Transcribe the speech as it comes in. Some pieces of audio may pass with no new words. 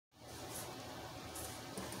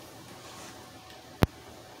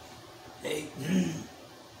Hey,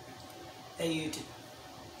 hey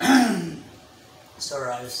YouTube. Sorry,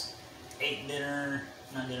 I just ate dinner,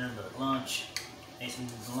 not dinner, but lunch. Ate some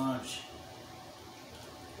lunch.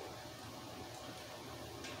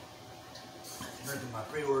 Drinking my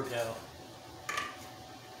pre-workout.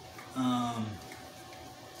 I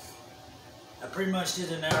pretty much did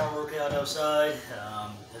an hour workout outside.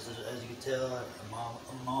 As you can tell,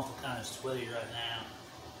 I'm awful kind of sweaty right now.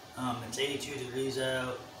 It's 82 degrees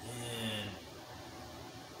out, and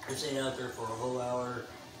I stayed out there for a whole hour,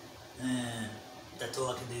 and that's all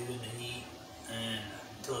I can do in the heat, and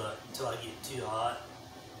until I get too hot.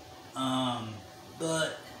 I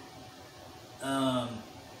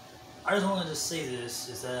just wanted to say this,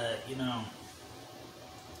 is that, you know,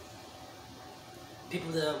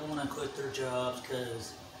 people that want to quit their jobs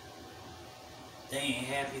because they ain't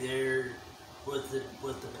happy there with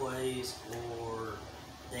the place, or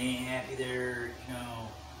they ain't happy there, you know,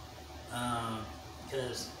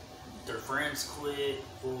 because their friends quit,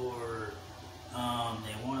 or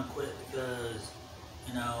they want to quit because,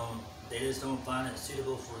 you know, they just don't find it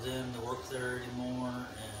suitable for them to work there anymore,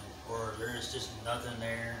 or there's just nothing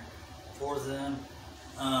there for them.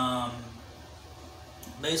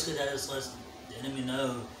 Basically, that just lets the enemy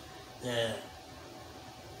know that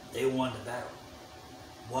they won the battle.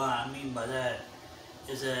 What I mean by that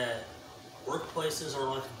is that workplaces are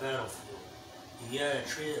like a battlefield. You gotta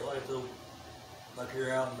treat it like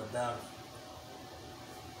you're out in the battlefield.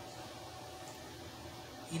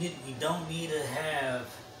 You don't need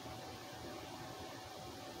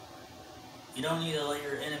to let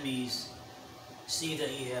your enemies see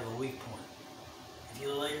that you have a weak point. If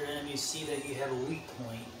you let your enemies see that you have a weak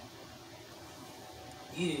point,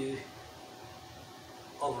 you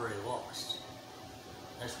already lost.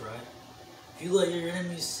 That's right. If you let your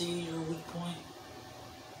enemies see your weak point,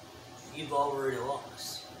 you've already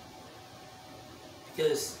lost.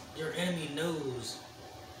 Because your enemy knows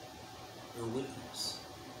your weakness.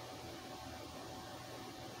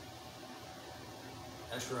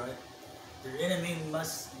 That's right. Your enemy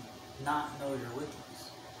must not know your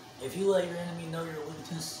weakness. If you let your enemy know your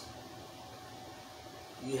weakness,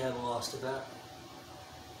 you have lost the battle.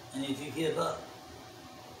 And if you give up,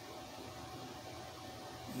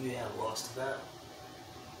 you have lost the battle.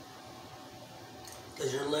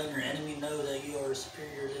 Because you're letting your enemy know that you are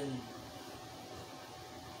superior to them.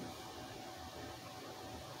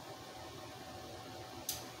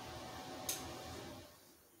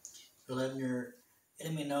 You're letting your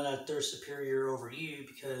enemy know that they're superior over you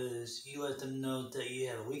because you let them know that you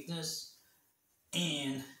have a weakness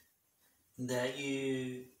and that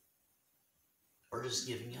you are just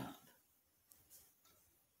giving up.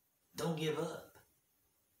 Don't give up.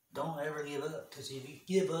 Don't ever give up, because if you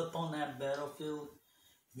give up on that battlefield,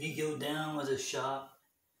 if you go down with a shot,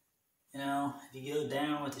 you know, if you go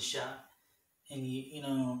down with a shot and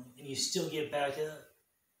you still get back up,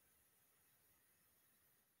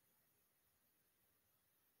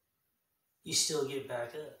 you still get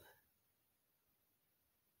back up.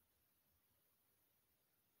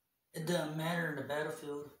 It doesn't matter in the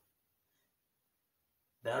battlefield.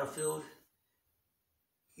 Battlefield,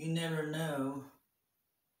 you never know.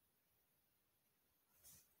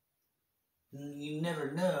 You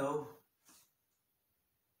never know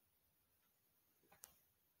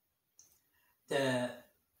that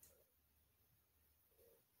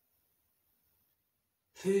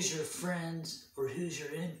who's your friends or who's your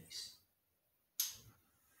enemies.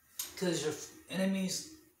 Because your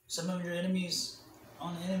enemies, some of your enemies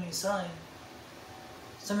on the enemy side,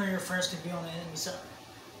 some of your friends can be on the enemy side.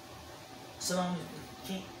 Some of them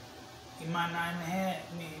can't. You might not even have,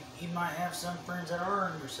 you might have some friends that are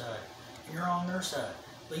on your side, and you're on their side.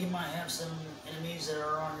 But you might have some enemies that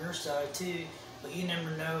are on your side too, but you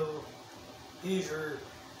never know who's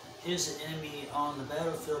the enemy on the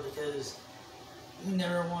battlefield, because you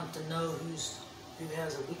never want to know who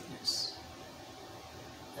has a weakness.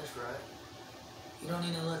 That's right. You don't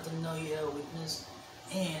need to let them know you have a weakness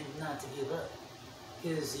and not to give up.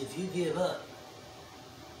 Because if you give up,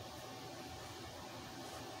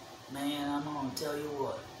 man, I'm going to tell you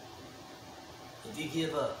what. If you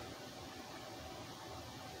give up,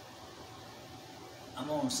 I'm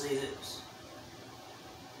going to say this.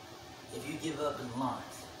 If you give up in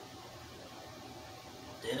life,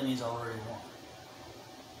 the enemy's already won.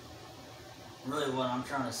 Really what I'm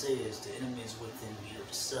trying to say is the enemy is within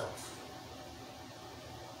yourself.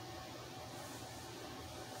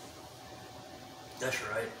 That's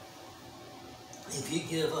right. If you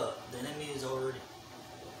give up, the enemy is already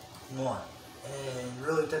won. And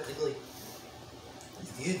really technically,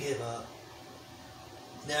 if you give up,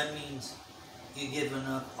 that means you're giving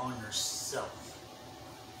up on yourself.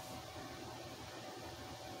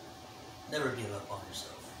 Never give up on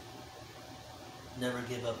yourself. Never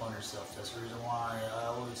give up on yourself. That's the reason why I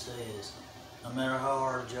always say is, no matter how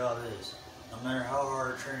hard a job is, no matter how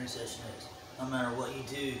hard a training session is, no matter what you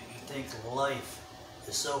do, you think life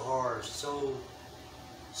is so hard, so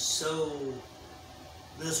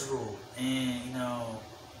miserable, and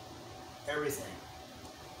everything.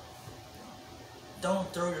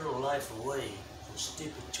 Don't throw your life away for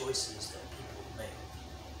stupid choices that people make.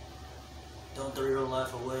 Don't throw your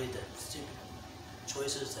life away for stupid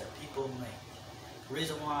choices that people make. The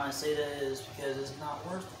reason why I say that is because it's not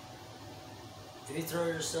worth it. If you throw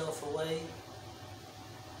yourself away,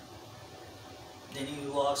 then you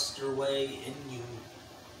lost your way and you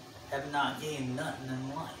have not gained nothing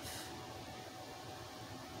in life.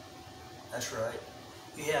 That's right.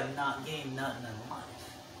 You have not gained nothing in life.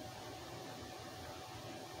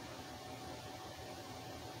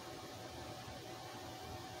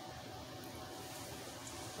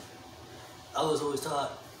 I was always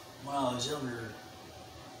taught when I was younger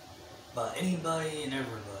by anybody and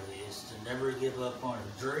everybody is to never give up on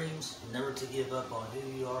your dreams, never to give up on who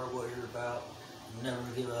you are, what you're about, never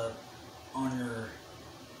give up on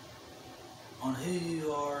who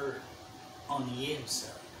you are on the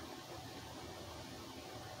inside.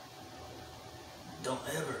 Don't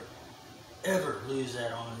ever lose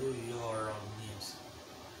that on who you are on the inside.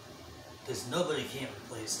 Because nobody can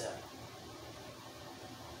replace that.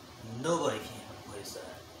 Nobody can replace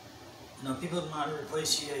that. People might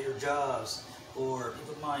replace you at your jobs, or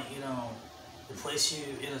people might, replace you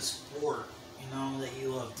in a sport, that you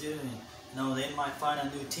love doing. They might find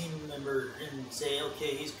a new team member and say,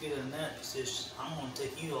 okay, he's good in that position. I'm going to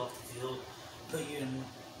take you off the field,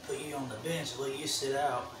 put you on the bench, let you sit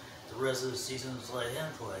out the rest of the season, to let him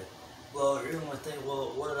play. Well, you're going to think,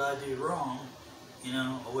 well, what did I do wrong?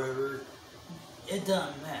 Or whatever. It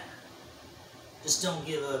doesn't matter. Just don't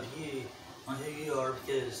give up on who you are,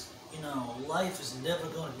 because, life is never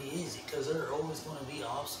going to be easy, because there are always going to be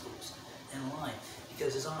obstacles in life,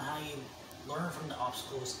 because it's on how you learn from the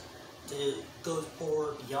obstacles to go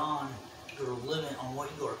forward beyond your limit on what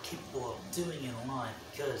you are capable of doing in life,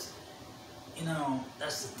 because,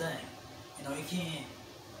 that's the thing. You can't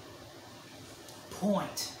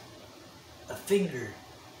point a finger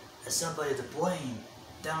at somebody to blame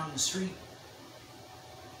down the street.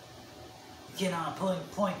 You cannot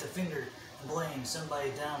point the finger and blame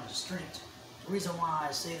somebody down the street. The reason why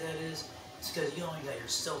I say that is because you only got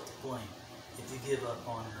yourself to blame if you give up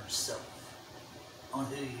on yourself, on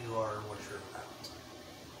who you are and what you're about.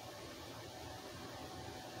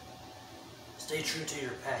 Stay true to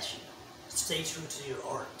your passion. Stay true to your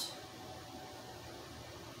art.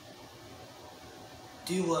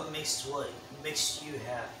 Do what makes you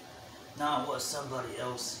happy, not what somebody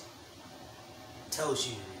else tells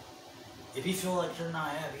you to do. If you feel like you're not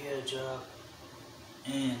happy at a job,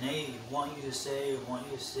 and they want you to stay,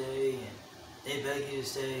 and they beg you to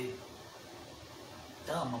stay,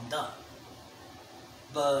 tell them I'm done.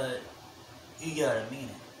 But you gotta mean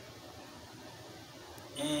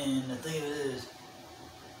it. And the thing of it is,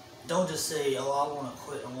 don't just say, oh, I want to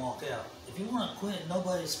quit and walk out. If you want to quit,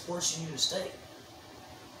 nobody's forcing you to stay.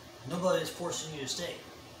 Nobody's forcing you to stay.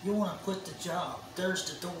 If you want to quit the job, there's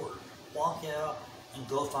the door. Walk out and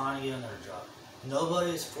go find you another job.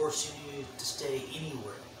 Nobody is forcing you to stay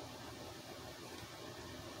anywhere.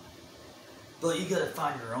 But you gotta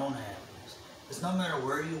find your own happiness. Because no matter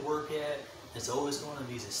where you work at, it's always going to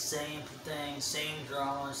be the same thing, same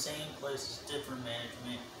drama, same places, different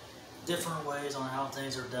management, different ways on how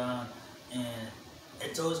things are done, and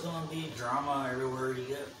it's always going to be drama everywhere you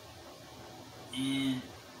go. And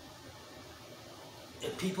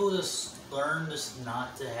if people just learn just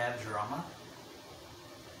not to have drama,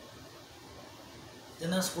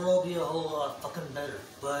 then this world will be a whole lot fucking better.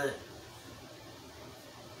 But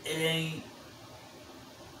it ain't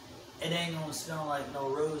gonna smell like no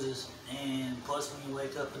roses, and plus when you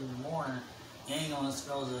wake up in the morning, you ain't gonna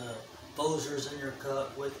smell the Folgers in your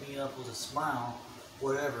cup, wake me up with a smile,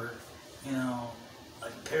 whatever,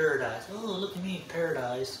 like paradise. Oh, look at me,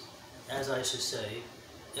 paradise, as I should say,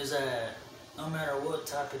 is that no matter what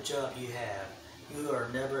type of job you have, you are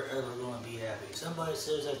never ever going to be happy. If somebody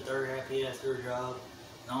says that they're happy at their job,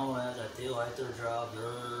 and all that they like their job,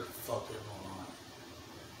 they're fucking lying.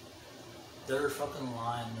 They're fucking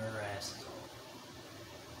lying their asses off.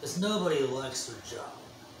 Because nobody likes their job.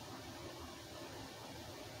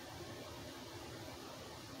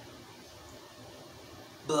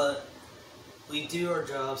 But we do our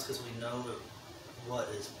jobs because we know what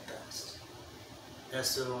is best.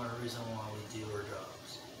 That's the only reason why we do our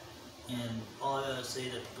jobs. And all I gotta say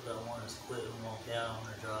to people that want is quit and walk out on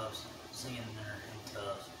their jobs, singing their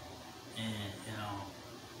handcuffs, and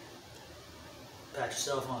pat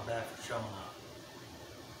yourself on the back for showing up.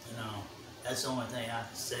 That's the only thing I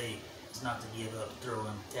can say is not to give up, throw in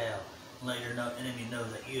the towel, and let your enemy know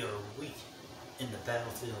that you are weak in the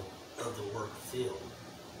battlefield of the work field.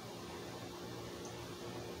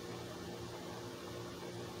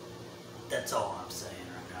 That's all I'm saying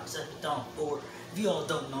right now. Septic 4. If you all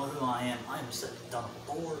don't know who I am Septic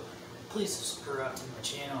 4. Please subscribe to my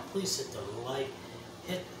channel. Please hit the like.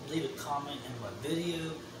 Leave a comment in my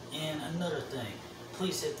video. And another thing,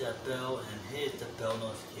 please hit that bell and hit the bell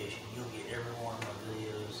notification. You'll get every one of my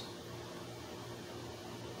videos.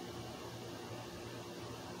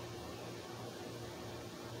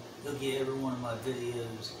 You'll get every one of my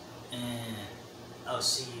videos, and I'll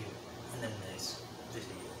see you in the next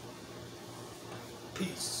video.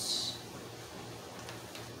 Peace.